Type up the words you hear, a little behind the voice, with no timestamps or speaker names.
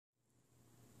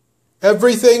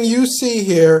Everything you see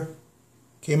here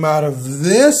came out of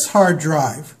this hard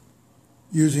drive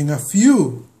using a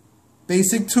few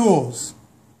basic tools,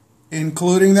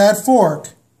 including that fork.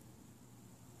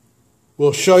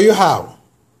 We'll show you how.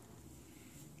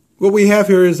 What we have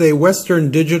here is a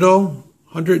Western Digital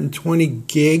 120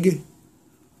 gig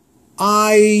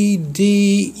IDE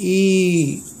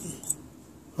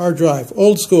hard drive,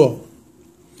 old school.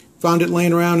 Found it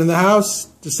laying around in the house,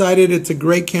 decided it's a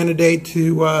great candidate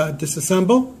to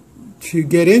disassemble. To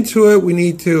get into it, we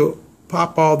need to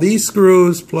pop all these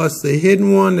screws plus the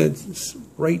hidden one that's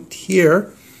right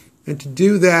here. And to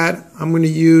do that, I'm going to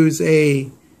use a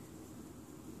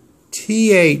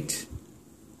T8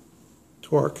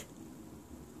 Torx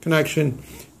connection.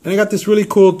 And I got this really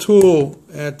cool tool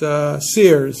at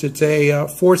Sears. It's a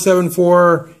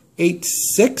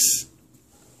 47486.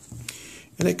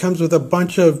 And it comes with a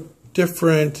bunch of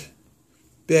different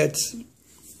bits.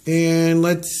 And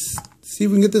let's see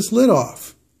if we can get this lid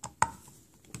off.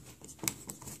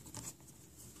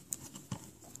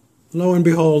 Lo and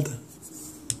behold,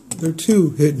 there are two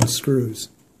hidden screws.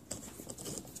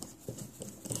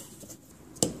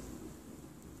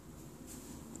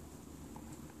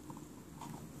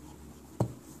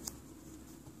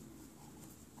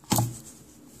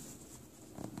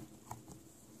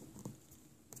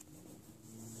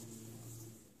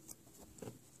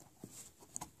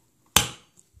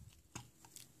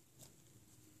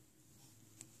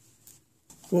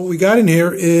 What we got in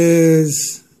here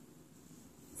is,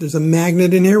 there's a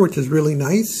magnet in here, which is really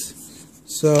nice.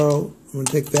 So I'm going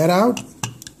to take that out.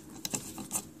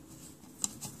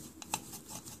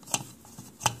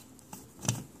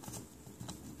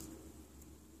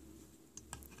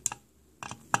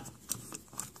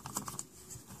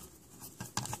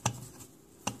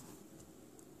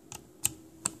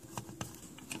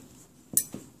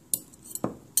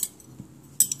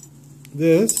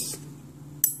 This is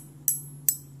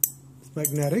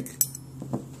magnetic.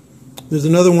 There's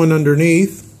another one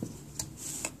underneath.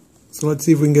 So let's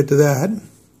see if we can get to that.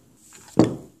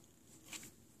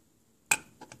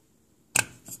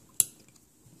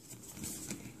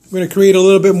 I'm going to create a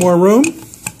little bit more room.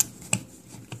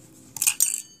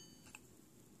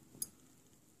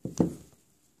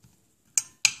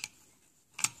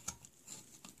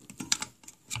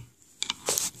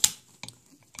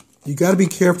 You got to be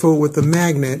careful with the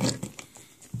magnet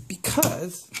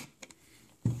because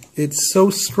it's so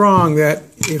strong that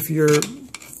if your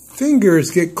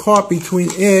fingers get caught between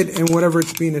it and whatever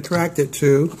it's being attracted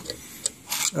to,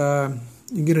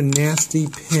 you get a nasty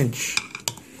pinch.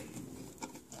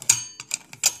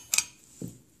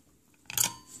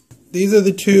 These are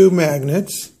the two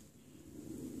magnets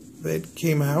that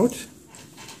came out,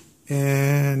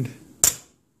 and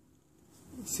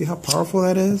see how powerful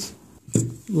that is?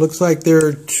 Looks like there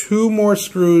are two more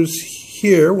screws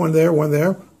here, one there, one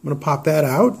there. I'm going to pop that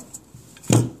out.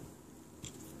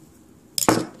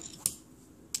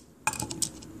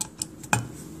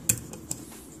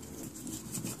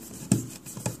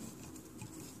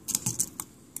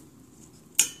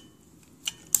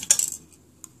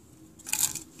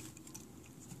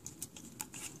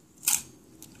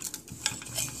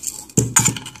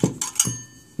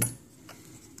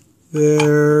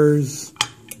 There's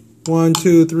 1,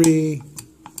 2, 3,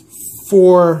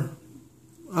 4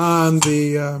 on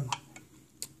the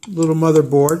little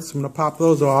motherboard, so I'm going to pop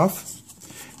those off.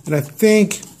 And I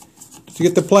think to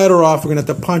get the platter off, we're going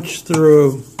to have to punch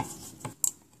through.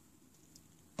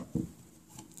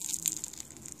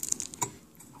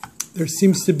 There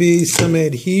seems to be some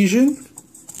adhesion.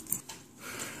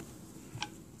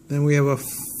 Then we have a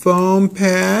foam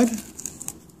pad.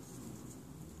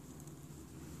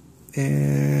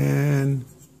 And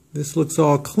this looks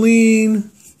all clean.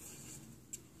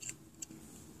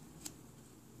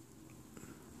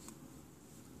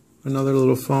 Another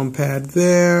little foam pad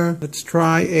there. Let's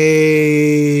try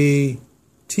a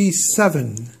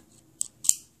T7.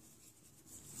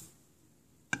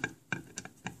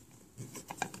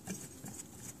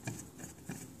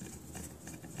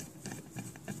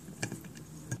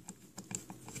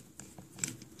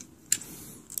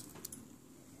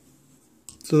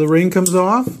 So the ring comes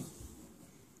off.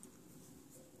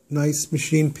 Nice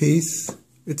machine piece.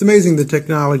 It's amazing the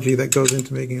technology that goes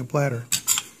into making a platter.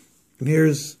 And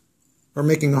here's, or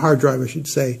making a hard drive, I should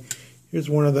say. Here's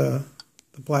one of the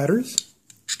platters.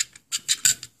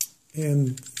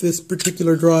 And this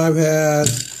particular drive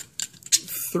has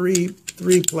three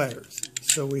platters.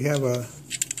 So we have a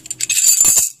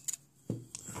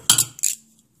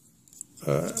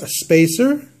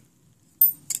spacer.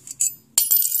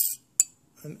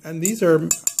 And these are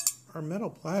metal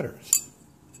platters.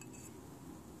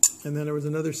 And then there was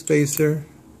another spacer.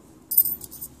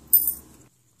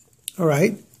 All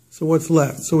right, so what's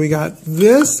left? So we got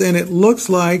this, and it looks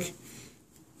like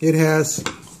it has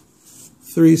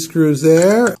 3 screws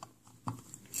there.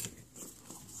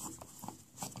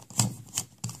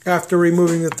 After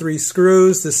removing the 3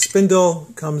 screws, the spindle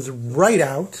comes right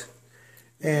out,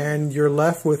 and you're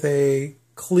left with a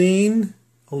clean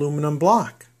aluminum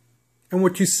block. And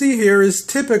what you see here is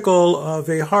typical of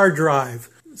a hard drive.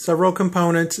 Several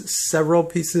components, several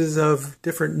pieces of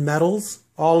different metals,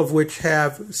 all of which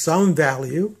have some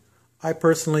value. I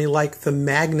personally like the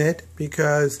magnet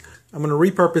because I'm going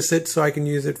to repurpose it so I can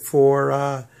use it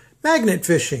for magnet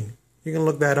fishing. You can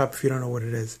look that up if you don't know what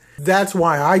it is. That's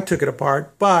why I took it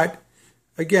apart. But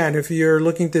again, if you're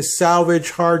looking to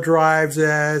salvage hard drives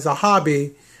as a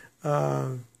hobby,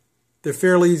 they're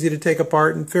fairly easy to take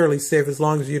apart and fairly safe. As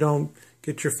long as you don't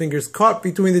get your fingers caught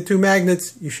between the 2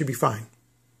 magnets, you should be fine.